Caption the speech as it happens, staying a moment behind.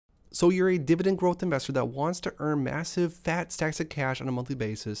So you're a dividend growth investor that wants to earn massive fat stacks of cash on a monthly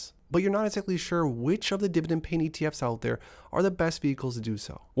basis, but you're not exactly sure which of the dividend paying ETFs out there are the best vehicles to do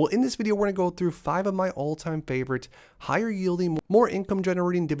so. Well, in this video, we're going to go through 5 of my all-time favorite, higher yielding, more income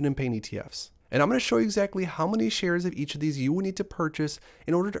generating dividend paying ETFs. And I'm going to show you exactly how many shares of each of these you will need to purchase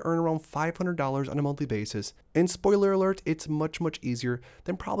in order to earn around $500 on a monthly basis. And spoiler alert, it's much easier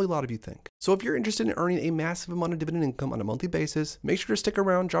than probably a lot of you think. So if you're interested in earning a massive amount of dividend income on a monthly basis, make sure to stick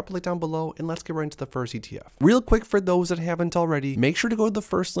around, drop a link down below, and let's get right into the first ETF. Real quick, for those that haven't already, make sure to go to the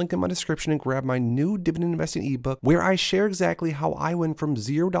first link in my description and grab my new dividend investing ebook, where I share exactly how I went from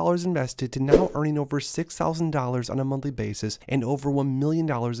 $0 invested to now earning over $6,000 on a monthly basis and over $1 million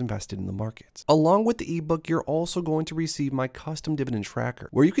invested in the markets. Along with the ebook, you're also going to receive my custom dividend tracker,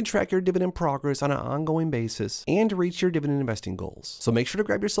 where you can track your dividend progress on an ongoing basis and reach your dividend investing goals. So make sure to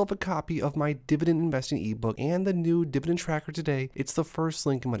grab yourself a copy of my dividend investing ebook and the new dividend tracker today. It's the first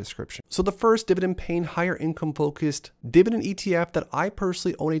link in my description. So the first dividend paying, higher income focused dividend ETF that I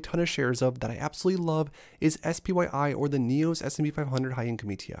personally own a ton of shares of that I absolutely love is SPYI, or the NEOS S&P 500 high income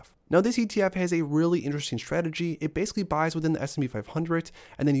ETF. Now this ETF has a really interesting strategy. It basically buys within the S&P 500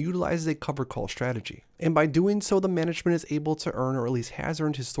 and then utilizes a cover call strategy. And by doing so, the management is able to earn, or at least has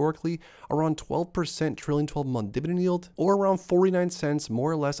earned historically, around 12% trailing 12-month dividend yield, or around 49 cents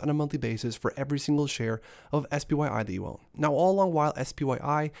more or less on a monthly basis for every single share of SPYI that you own. Now all along while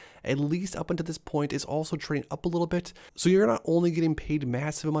SPYI, at least up until this point, is also trading up a little bit, so you're not only getting paid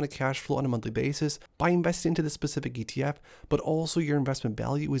massive amount of cash flow on a monthly basis by investing into this specific ETF, but also your investment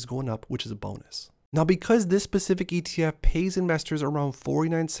value is going up, which is a bonus. Now, because this specific ETF pays investors around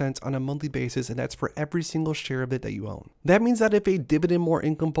 49 cents on a monthly basis, and that's for every single share of it that you own, that means that if a dividend, more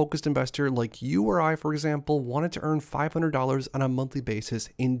income focused investor like you or I, for example, wanted to earn $500 on a monthly basis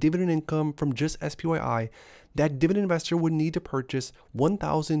in dividend income from just SPYI, that dividend investor would need to purchase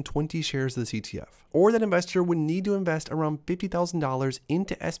 1,020 shares of this ETF, or that investor would need to invest around $50,000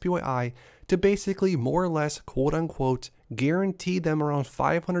 into SPYI to basically more or less, quote unquote, guarantee them around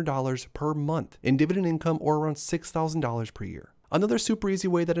 $500 per month in dividend income, or around $6,000 per year. Another super easy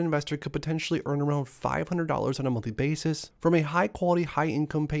way that an investor could potentially earn around $500 on a monthly basis from a high quality, high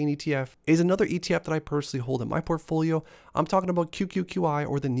income paying ETF is another ETF that I personally hold in my portfolio. I'm talking about QQQI,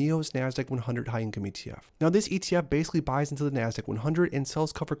 or the NEOS NASDAQ 100 high income ETF. Now this ETF basically buys into the NASDAQ 100 and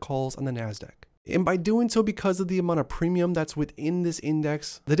sells covered calls on the NASDAQ. And by doing so, because of the amount of premium that's within this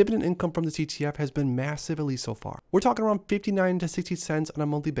index, the dividend income from this ETF has been massive, at least so far. We're talking around 59 to 60 cents on a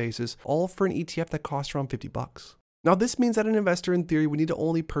monthly basis, all for an ETF that costs around 50 bucks. Now this means that an investor in theory would need to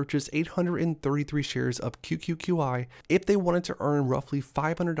only purchase 833 shares of QQQI if they wanted to earn roughly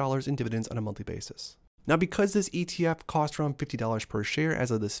 $500 in dividends on a monthly basis. Now, because this ETF costs around $50 per share as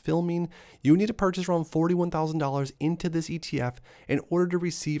of this filming, you need to purchase around $41,000 into this ETF in order to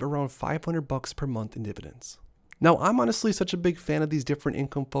receive around 500 bucks per month in dividends. Now, I'm honestly such a big fan of these different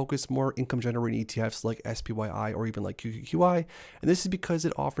income-focused, more income-generating ETFs like SPYI or even like QQQI, and this is because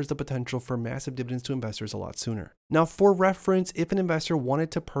it offers the potential for massive dividends to investors a lot sooner. Now, for reference, if an investor wanted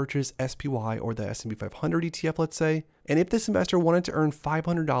to purchase SPY, or the S&P 500 ETF, let's say, and if this investor wanted to earn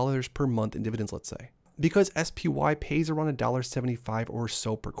 $500 per month in dividends, let's say, because SPY pays around $1.75 or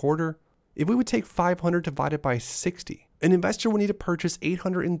so per quarter, if we would take 500 divided by 60, an investor would need to purchase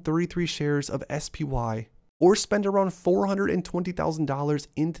 833 shares of SPY or spend around $420,000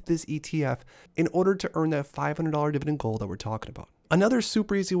 into this ETF in order to earn that $500 dividend goal that we're talking about. Another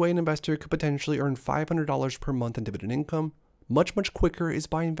super easy way an investor could potentially earn $500 per month in dividend income much quicker is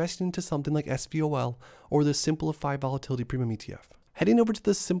by investing into something like SVOL, or the Simplified Volatility Premium ETF. Heading over to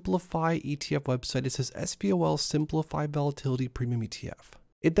the Simplify ETF website, it says SVOL Simplified Volatility Premium ETF.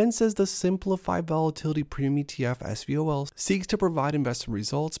 It then says the Simplified Volatility Premium ETF, SVOL, seeks to provide investment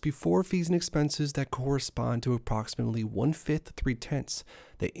results before fees and expenses that correspond to approximately 1/5 to 3/10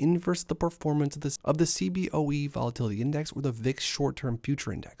 the inverse of the performance of the CBOE Volatility Index, or the VIX Short-Term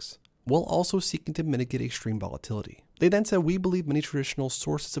Future Index, while also seeking to mitigate extreme volatility. They then said, we believe many traditional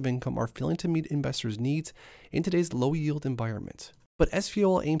sources of income are failing to meet investors' needs in today's low-yield environment. But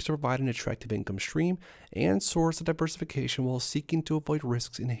SVOL aims to provide an attractive income stream and source of diversification while seeking to avoid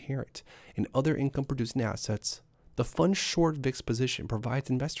risks inherent in other income-producing assets. The fund short VIX position provides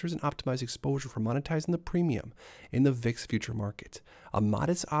investors an optimized exposure for monetizing the premium in the VIX future market. A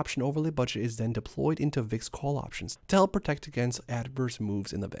modest option overlay budget is then deployed into VIX call options to help protect against adverse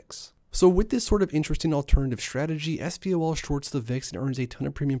moves in the VIX. So with this sort of interesting alternative strategy, SVOL shorts the VIX and earns a ton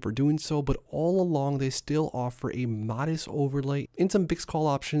of premium for doing so, but all along they still offer a modest overlay in some VIX call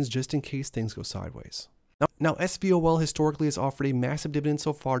options just in case things go sideways. Now, SVOL historically has offered a massive dividend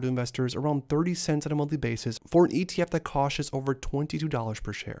so far to investors, around 30 cents on a monthly basis, for an ETF that costs over $22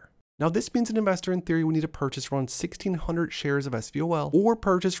 per share. Now this means an investor in theory would need to purchase around 1,600 shares of SVOL or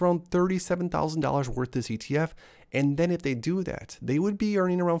purchase around $37,000 worth of this ETF, and then if they do that, they would be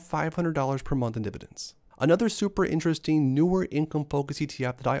earning around $500 per month in dividends. Another super interesting, newer income-focused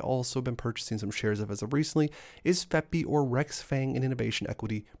ETF that I also been purchasing some shares of as of recently is FEPI, or Rex-Fang and Innovation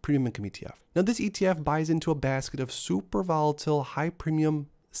Equity Premium Income ETF. Now this ETF buys into a basket of super volatile, high premium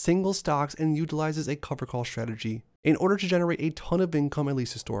single stocks and utilizes a cover call strategy in order to generate a ton of income, at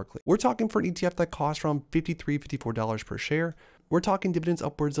least historically. We're talking for an ETF that costs around $53, $54 per share. We're talking dividends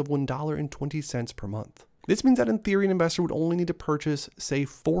upwards of $1.20 per month. This means that in theory, an investor would only need to purchase, say,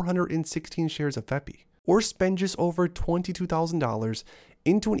 416 shares of FEPI, or spend just over $22,000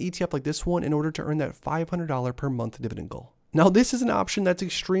 into an ETF like this one in order to earn that $500 per month dividend goal. Now, this is an option that's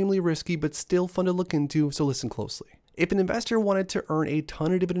extremely risky, but still fun to look into, so listen closely. If an investor wanted to earn a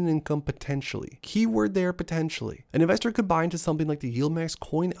ton of dividend income potentially, keyword there potentially, an investor could buy into something like the YieldMax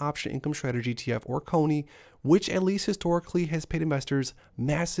Coin Option Income Strategy ETF, or CONI, which at least historically has paid investors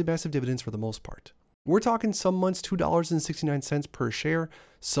massive dividends for the most part. We're talking some months $2.69 per share,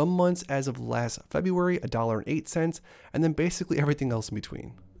 some months as of last February $1.08, and then basically everything else in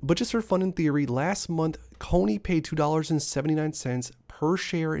between. But just for fun and theory, last month CONI paid $2.79 per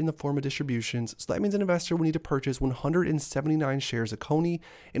share in the form of distributions, so that means an investor would need to purchase 179 shares of CONI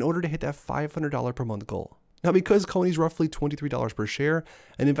in order to hit that $500 per month goal. Now, because CONI is roughly $23 per share,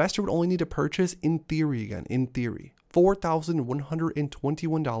 an investor would only need to purchase, in theory,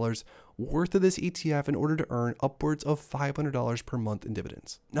 $4,121 worth of this ETF in order to earn upwards of $500 per month in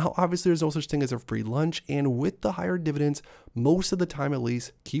dividends. Now, obviously, there's no such thing as a free lunch, and with the higher dividends, most of the time at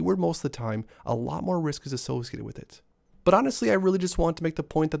least, keyword most of the time, a lot more risk is associated with it. But honestly, I really just want to make the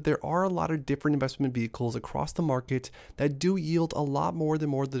point that there are a lot of different investment vehicles across the market that do yield a lot more than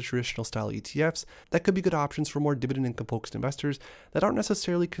the traditional style ETFs that could be good options for more dividend income focused investors that aren't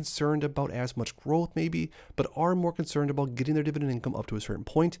necessarily concerned about as much growth maybe, but are more concerned about getting their dividend income up to a certain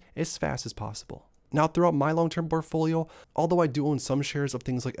point as fast as possible. Now, throughout my long-term portfolio, although I do own some shares of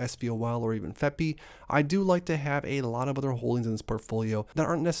things like SVOL or even FEPI, I do like to have a lot of other holdings in this portfolio that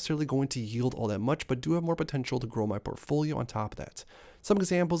aren't necessarily going to yield all that much, but do have more potential to grow my portfolio on top of that. Some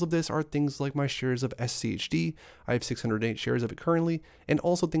examples of this are things like my shares of SCHD, I have 608 shares of it currently, and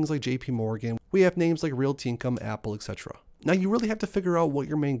also things like JP Morgan. We have names like Realty Income, Apple, etc. Now, you really have to figure out what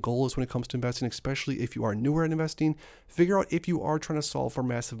your main goal is when it comes to investing, especially if you are newer at investing. Figure out if you are trying to solve for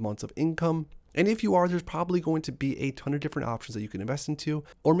massive amounts of income. And if you are, there's probably going to be a ton of different options that you can invest into.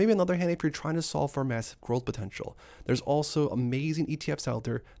 Or maybe on the other hand, if you're trying to solve for massive growth potential, there's also amazing ETFs out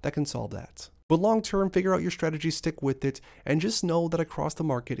there that can solve that. But long term, figure out your strategy, stick with it, and just know that across the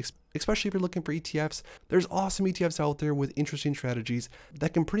market, especially if you're looking for ETFs, there's awesome ETFs out there with interesting strategies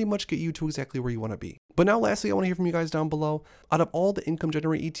that can pretty much get you to exactly where you want to be. But now lastly, I want to hear from you guys down below. Out of all the income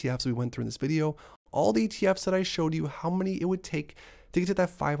generating ETFs we went through in this video, all the ETFs that I showed you, how many it would take to get to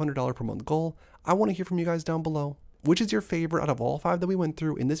that $500 per month goal, I want to hear from you guys down below. Which is your favorite out of all 5 that we went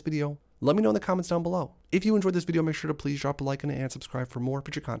through in this video? Let me know in the comments down below. If you enjoyed this video, make sure to please drop a like on it and subscribe for more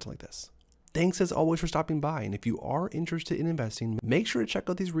future content like this. Thanks as always for stopping by, and if you are interested in investing, make sure to check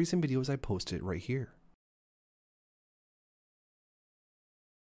out these recent videos I posted right here.